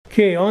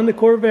Okay, on the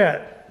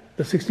Corvette,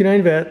 the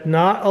 69 Vet,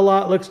 not a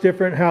lot looks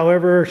different.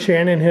 However,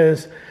 Shannon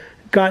has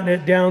gotten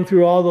it down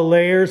through all the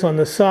layers on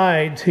the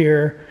sides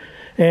here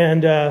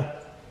and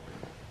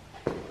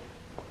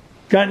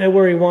gotten it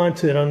where he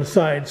wants it on the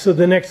side. So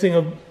the next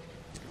thing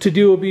to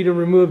do will be to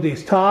remove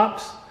these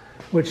tops,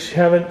 which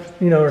haven't,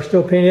 are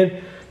still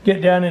painted,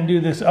 get down and do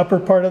this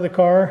upper part of the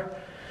car,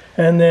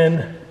 and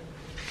then,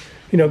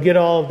 get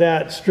all of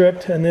that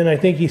stripped. And then I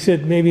think he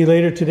said maybe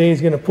later today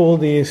he's going to pull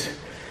these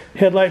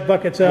headlight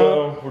buckets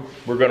out. Well,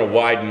 we're going to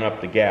widen up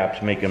the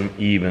gaps, make them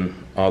even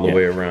all the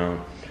way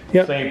around.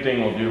 Yep. Same thing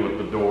we'll do with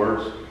the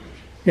doors.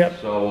 Yep.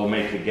 So we'll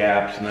make the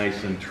gaps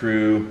nice and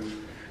true.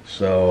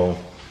 So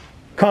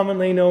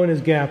commonly known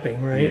as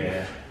gapping, right?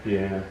 Yeah,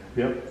 yeah,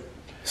 yep.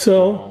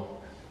 So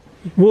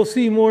we'll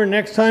see more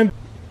next time.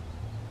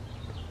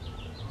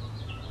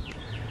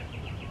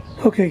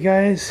 Okay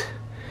guys,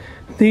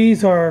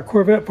 these are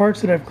Corvette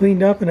parts that I've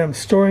cleaned up and I'm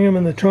storing them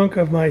in the trunk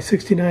of my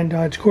 69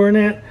 Dodge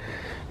Coronet.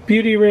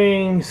 Beauty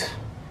rings,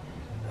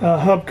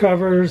 hub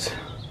covers,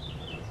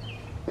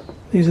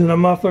 these are the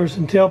mufflers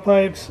and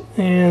tailpipes,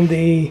 and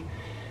the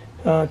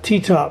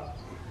T-top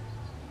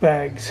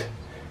bags.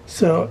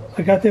 So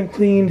I got them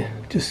cleaned,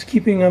 just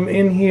keeping them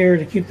in here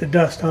to keep the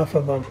dust off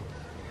of them.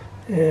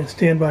 And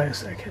stand by a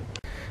second.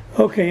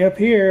 Okay, up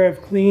here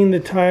I've cleaned the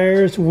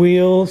tires,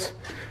 wheels,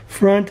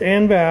 front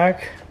and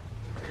back.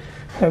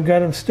 I've got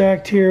them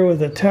stacked here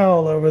with a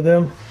towel over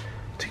them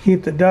to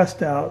keep the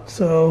dust out.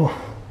 So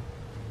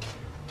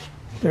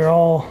they're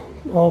all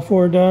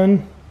four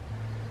done.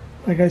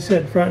 Like I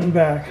said, front and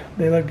back,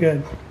 they look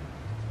good.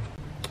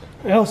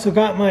 I also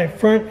got my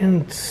front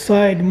and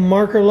side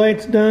marker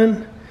lights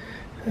done.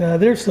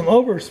 There's some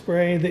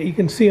overspray that you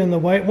can see on the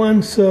white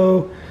one,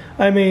 so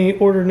I may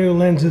order new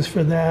lenses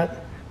for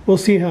that. We'll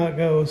see how it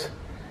goes.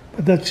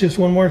 But that's just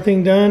one more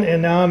thing done,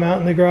 and now I'm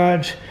out in the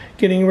garage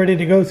getting ready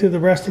to go through the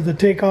rest of the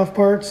takeoff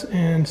parts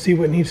and see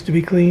what needs to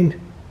be cleaned.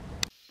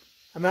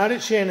 I'm out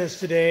at Shannon's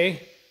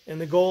today, and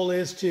the goal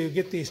is to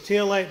get these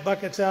taillight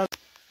buckets out,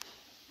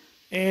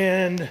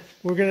 and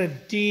we're going to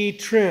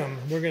de-trim.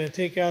 We're going to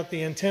take out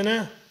the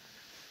antenna,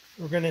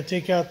 we're going to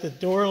take out the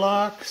door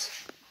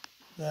locks,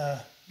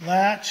 the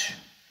latch,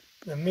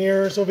 the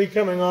mirrors will be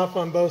coming off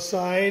on both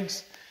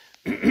sides,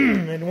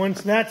 and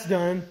once that's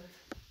done,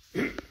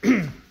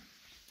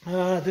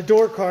 the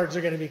door cards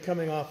are going to be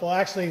coming off. Well,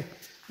 actually,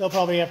 they'll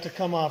probably have to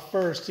come off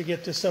first to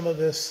get to some of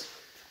this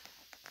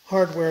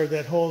hardware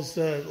that holds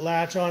the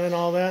latch on and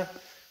all that.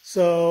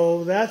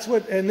 So that's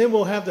what, and then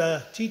we'll have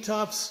the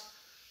T-tops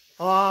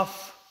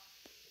off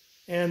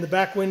and the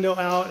back window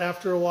out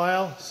after a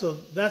while. So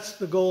that's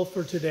the goal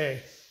for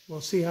today.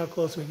 We'll see how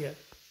close we get.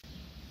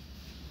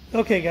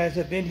 Okay guys,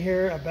 I've been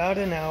here about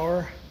an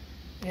hour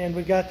and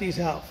we got these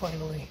out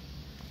finally.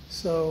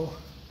 So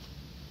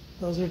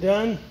those are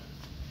done.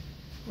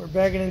 We're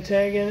bagging and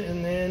tagging,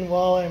 and then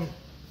while I'm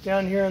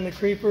down here on the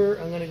creeper,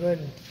 I'm going to go ahead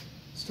and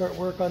start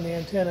work on the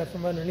antenna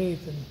from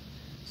underneath and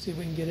see if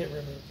we can get it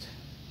removed.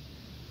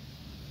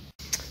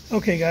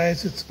 Okay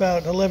guys, it's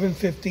about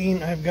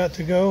 11:15. I've got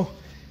to go.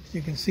 As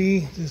you can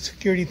see, the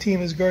security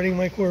team is guarding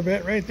my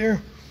Corvette right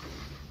there.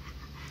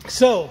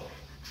 So,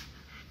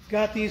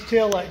 got these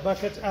taillight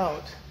buckets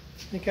out.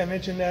 I think I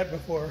mentioned that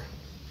before.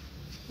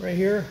 Right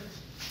here,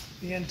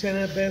 the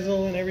antenna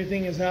bezel and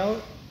everything is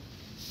out.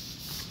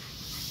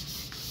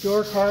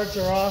 Door cards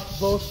are off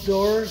both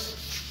doors.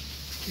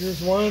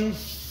 Here's one.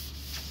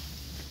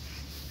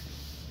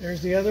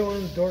 There's the other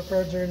one. Door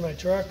cards are in my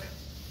truck.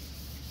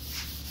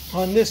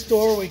 On this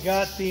door we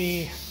got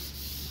the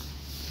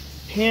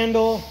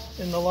handle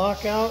and the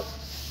lockout,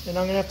 and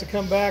I'm going to have to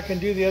come back and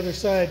do the other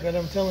side, but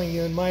I'm telling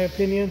you, in my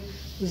opinion,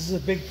 this is a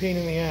big pain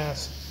in the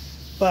ass,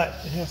 but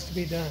it has to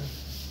be done.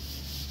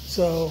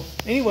 So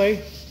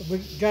anyway, we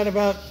got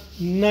about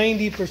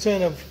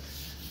 90% of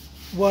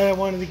what I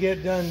wanted to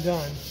get done.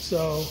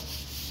 So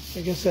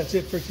I guess that's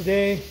it for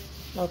today.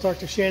 I'll talk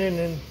to Shannon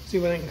and see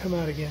when I can come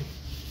out again.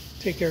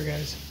 Take care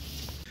guys.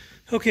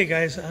 Okay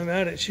guys, I'm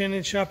out at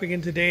Shannon's shop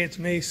again today. It's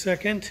May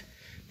 2nd.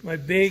 My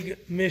big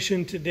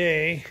mission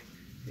today,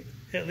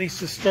 at least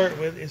to start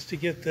with, is to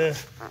get the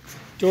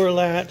door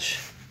latch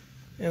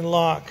and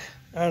lock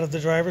out of the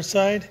driver's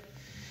side.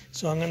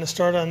 So I'm going to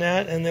start on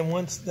that, and then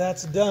once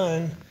that's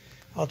done,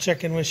 I'll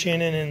check in with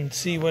Shannon and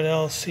see what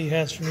else he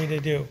has for me to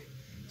do.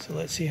 So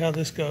let's see how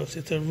this goes.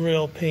 It's a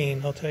real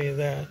pain, I'll tell you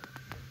that.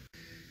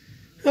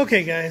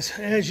 Okay guys,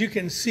 as you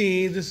can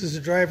see, this is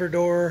a driver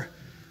door.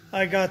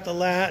 I got the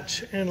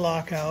latch and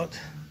lockout.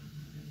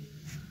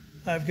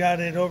 I've got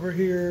it over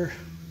here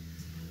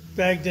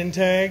bagged and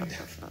tagged.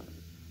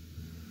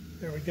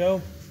 There we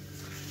go.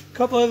 A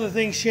couple other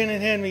things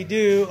Shannon had me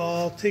do.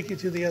 I'll take you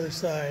to the other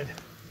side.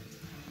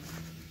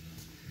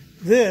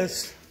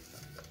 This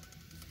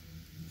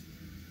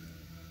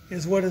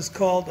is what is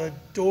called a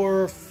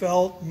door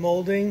felt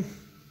molding,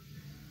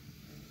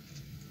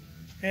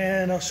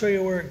 and I'll show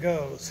you where it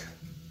goes.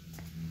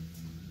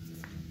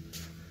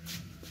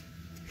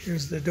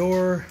 Here's the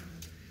door,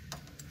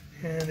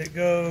 and it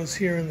goes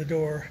here in the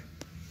door.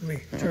 Let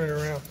me turn it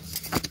around.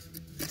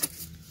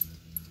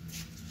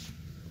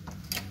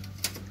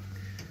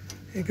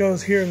 it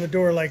goes here in the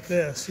door like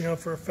this, you know,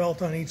 for a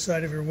felt on each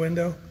side of your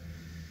window.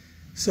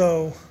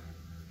 So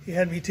he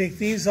had me take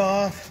these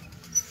off,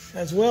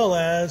 as well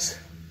as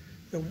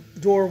the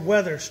door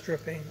weather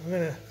stripping. I'm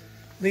going to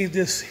leave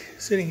this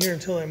sitting here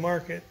until I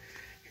mark it.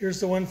 Here's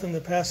the one from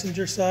the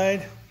passenger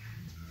side.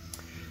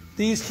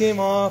 These came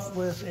off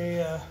with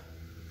a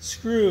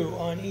screw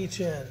on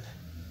each end.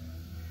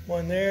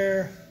 One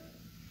there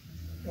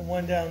and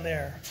one down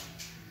there.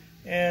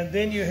 And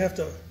then you have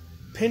to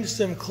pinch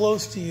them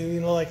close to you,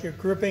 you know, like you're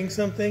gripping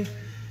something.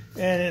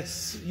 And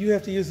you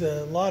have to use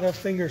a lot of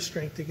finger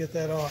strength to get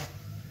that off.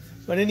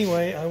 But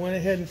anyway, I went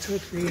ahead and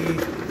took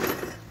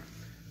the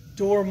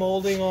door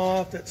molding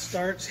off that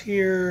starts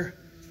here,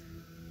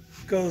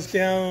 goes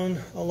down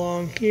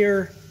along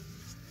here,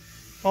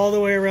 all the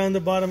way around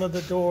the bottom of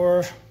the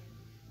door,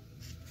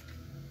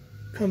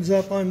 comes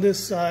up on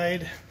this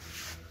side,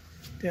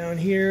 down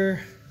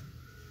here,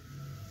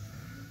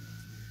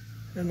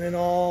 and then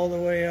all the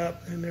way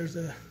up. And there's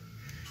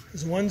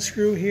one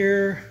screw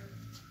here.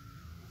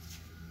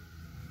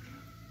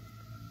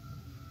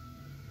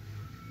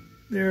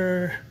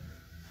 There are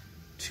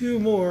two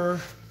more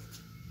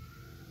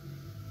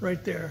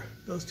right there,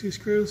 those two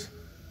screws.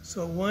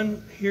 So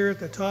one here at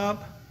the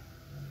top,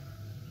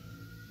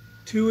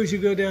 two as you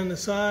go down the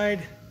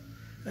side,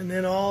 and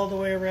then all the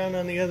way around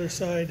on the other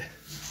side.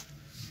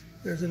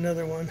 There's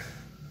another one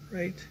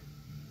right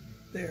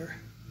there,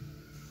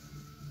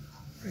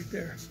 right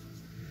there.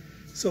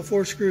 So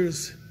 4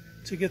 screws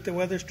to get the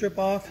weather strip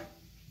off,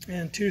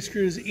 and 2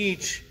 screws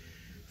each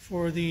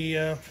for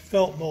the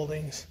felt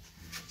moldings.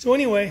 So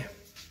anyway,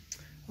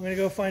 I'm going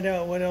to go find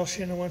out what else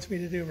Shannon wants me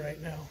to do right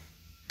now.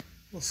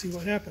 We'll see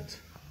what happens.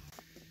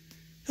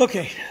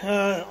 Okay,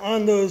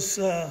 on those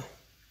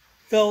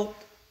felt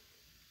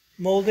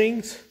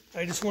moldings,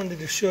 I just wanted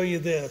to show you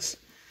this.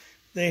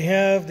 They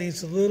have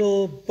these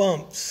little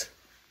bumps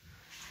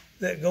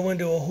that go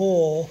into a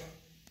hole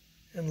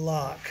and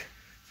lock.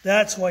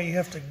 That's why you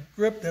have to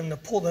grip them to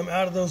pull them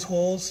out of those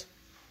holes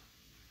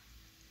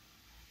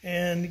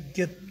and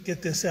get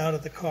this out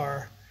of the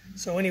car.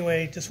 So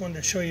anyway, just wanted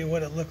to show you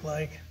what it looked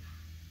like.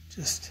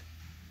 Just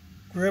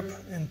grip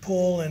and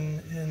pull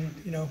and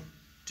you know,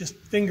 just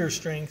finger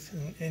strength,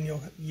 and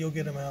you'll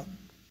get them out.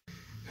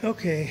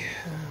 Okay,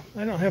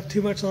 I don't have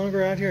too much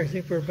longer out here. I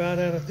think we're about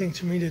out of things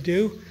for me to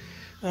do.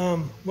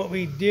 What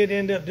we did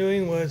end up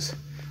doing was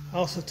I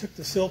also took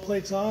the sill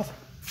plates off,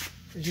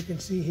 as you can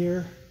see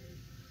here,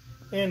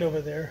 and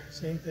over there,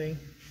 same thing.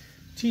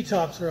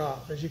 T-tops are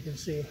off, as you can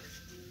see.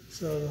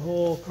 So the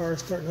whole car is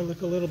starting to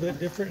look a little bit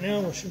different now.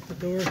 We'll shut the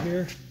door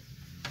here.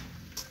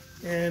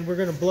 And we're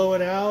going to blow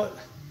it out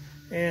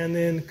and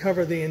then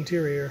cover the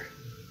interior.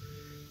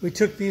 We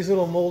took these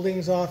little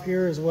moldings off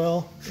here as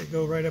well. They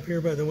go right up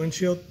here by the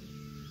windshield,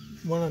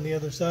 one on the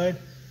other side.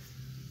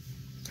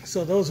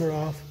 So those are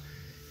off.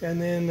 And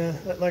then,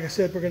 like I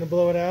said, we're going to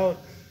blow it out,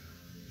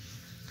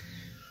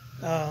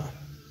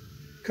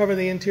 cover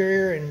the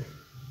interior, and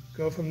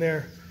go from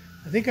there.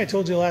 I think I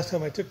told you last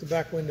time I took the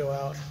back window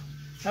out.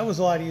 That was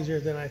a lot easier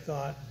than I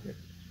thought.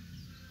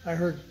 I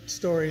heard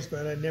stories,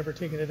 but I'd never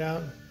taken it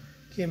out.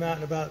 It came out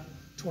in about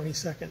 20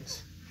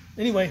 seconds.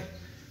 Anyway,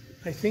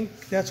 I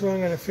think that's where I'm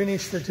going to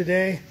finish for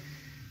today.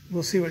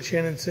 We'll see what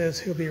Shannon says.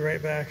 He'll be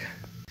right back.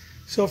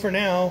 So for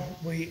now,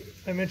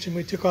 I mentioned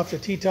we took off the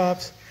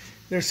T-tops.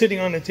 They're sitting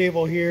on the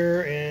table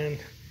here, and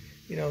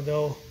you know,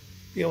 they'll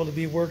be able to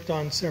be worked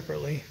on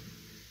separately.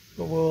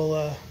 But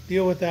we'll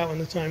deal with that when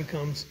the time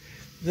comes.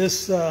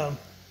 This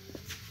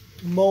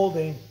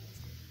molding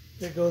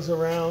that goes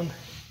around,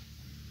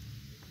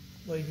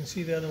 well, you can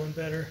see the other one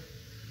better.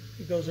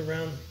 It goes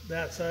around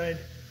that side.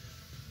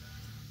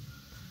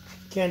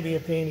 Can be a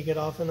pain to get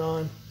off and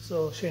on,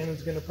 so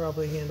Shannon's going to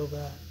probably handle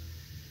that.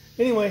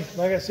 Anyway,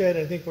 like I said,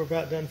 I think we're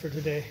about done for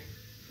today.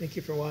 Thank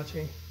you for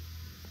watching.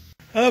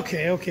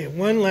 Okay,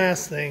 one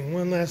last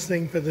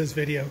thing for this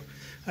video.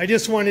 I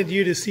just wanted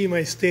you to see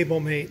my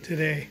stablemate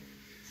today.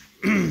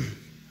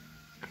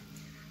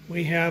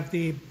 We have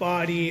the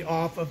body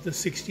off of the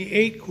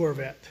 '68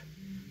 Corvette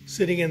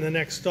sitting in the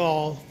next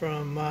stall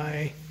from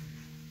my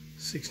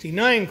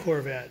 '69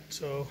 Corvette.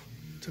 So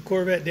it's a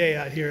Corvette day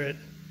out here at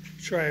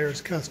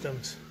Schreier's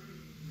Customs.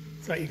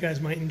 Thought you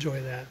guys might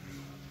enjoy that.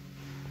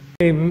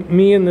 Hey,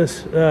 me and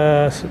this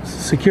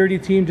security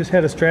team just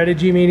had a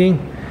strategy meeting,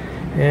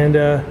 and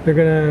they're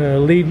gonna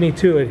lead me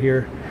to it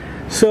here.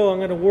 So I'm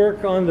gonna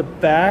work on the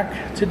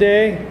back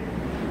today.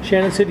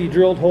 Shannon said he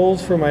drilled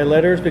holes for my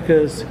letters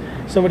because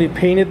somebody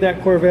painted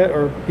that Corvette,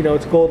 or you know,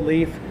 it's gold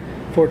leaf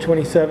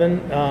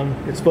 427.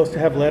 It's supposed to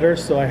have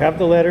letters, so I have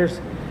the letters,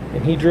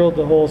 and he drilled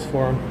the holes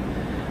for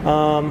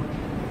them.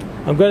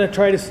 I'm going to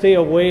try to stay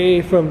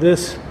away from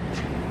this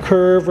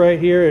curve right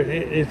here.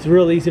 It's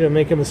real easy to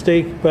make a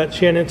mistake, but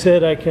Shannon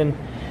said I can,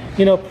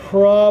 you know,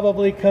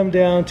 probably come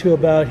down to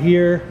about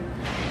here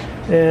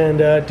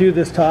and do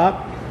this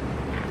top.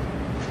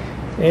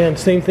 And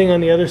same thing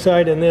on the other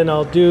side, and then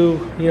I'll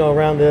do, you know,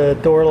 around the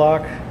door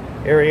lock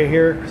area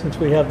here, since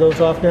we have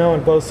those off now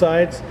on both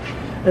sides.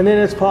 And then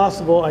it's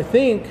possible, I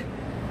think,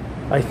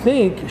 I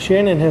think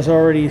Shannon has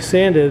already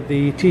sanded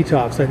the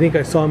T-tops. I think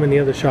I saw them in the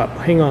other shop.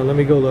 Hang on, let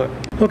me go look.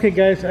 Okay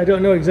guys, I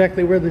don't know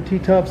exactly where the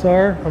T-tops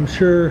are. I'm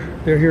sure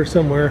they're here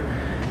somewhere.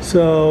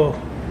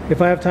 So if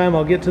I have time,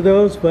 I'll get to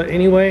those. But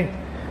anyway,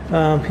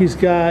 he's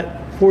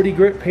got 40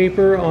 grit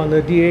paper on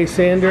the DA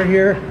sander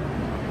here,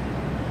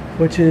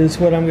 which is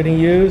what I'm going to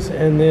use.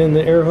 And then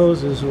the air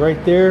hose is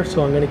right there,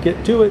 so I'm going to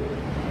get to it.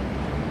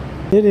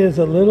 It is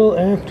a little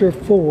after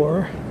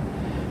 4,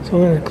 so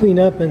I'm going to clean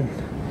up and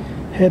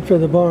head for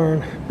the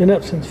barn. Been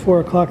up since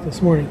 4 o'clock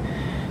this morning.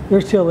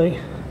 There's Tilly.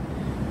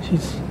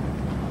 She's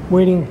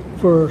waiting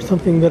for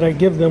something that I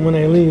give them when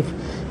I leave.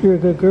 You're a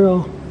good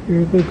girl.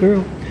 You're a good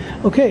girl.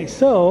 Okay,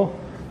 so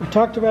we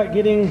talked about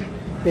getting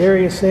the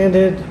area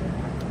sanded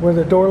where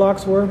the door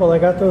locks were. Well, I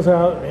got those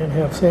out and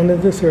have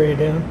sanded this area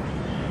down.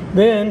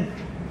 Then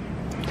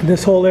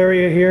this whole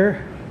area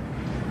here,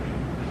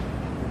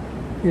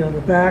 you know,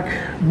 the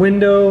back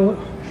window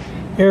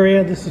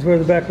area, this is where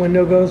the back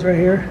window goes right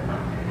here.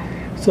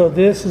 So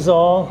this is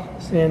all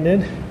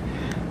sanded.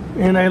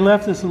 And I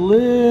left this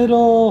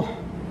little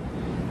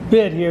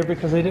bit here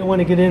because I didn't want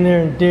to get in there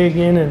and dig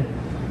in and,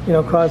 you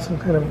know, cause some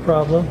kind of a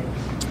problem.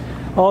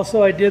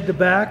 Also, I did the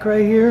back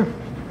right here.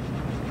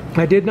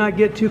 I did not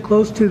get too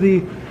close to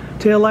the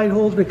tail light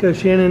holes because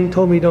Shannon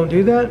told me don't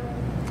do that,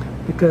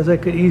 because I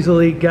could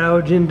easily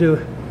gouge into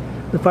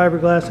the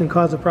fiberglass and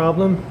cause a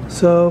problem.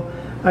 So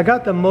I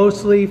got the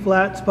mostly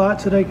flat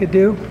spots that I could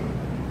do.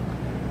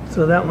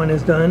 So that one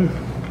is done.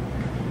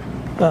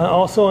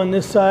 Also on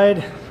this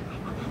side,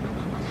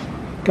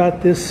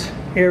 got this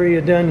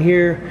area done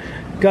here.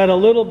 Got a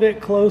little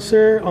bit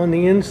closer on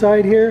the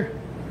inside here.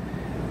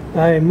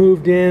 I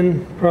moved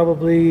in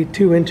probably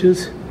 2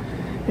 inches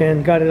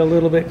and got it a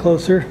little bit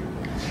closer.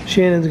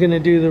 Shannon's gonna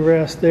do the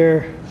rest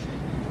there.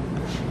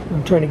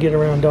 I'm trying to get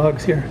around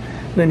dogs here.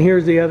 Then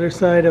here's the other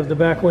side of the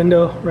back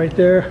window right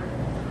there.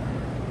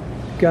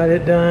 Got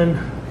it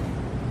done.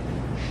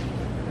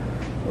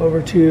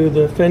 Over to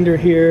the fender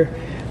here.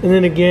 And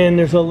then again,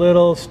 there's a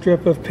little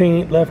strip of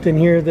paint left in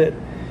here that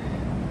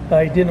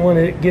I didn't want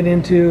to get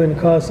into and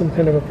cause some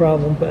kind of a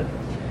problem. But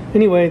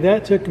anyway,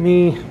 that took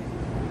me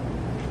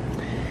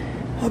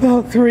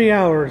about 3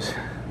 hours.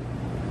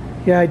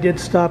 Yeah, I did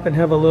stop and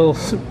have a little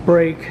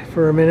break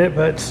for a minute,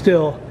 but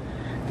still,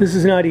 this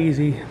is not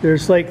easy.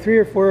 There's like 3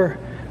 or 4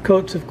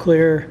 coats of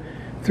clear,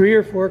 3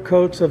 or 4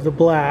 coats of the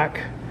black,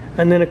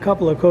 and then a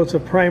couple of coats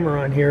of primer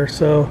on here.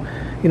 So,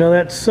 you know,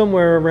 that's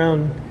somewhere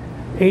around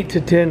 8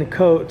 to 10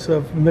 coats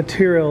of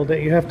material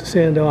that you have to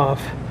sand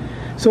off.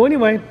 So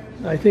anyway,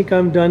 I think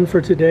I'm done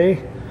for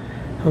today.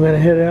 I'm gonna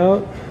head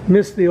out.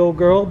 Miss the old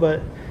girl,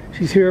 but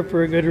she's here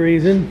for a good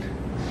reason.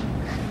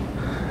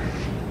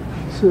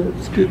 So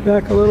scoot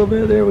back a little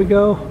bit. There we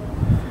go.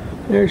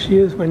 There she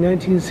is, my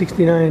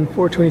 1969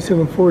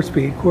 427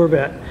 4-speed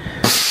Corvette. And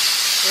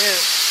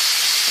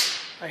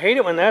I hate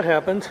it when that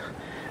happens.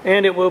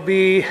 And it will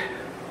be,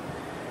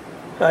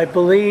 I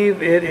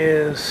believe it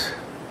is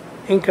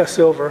Inca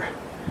Silver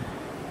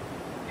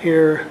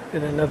here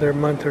in another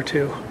month or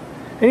 2.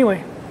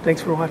 Anyway,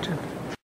 thanks for watching.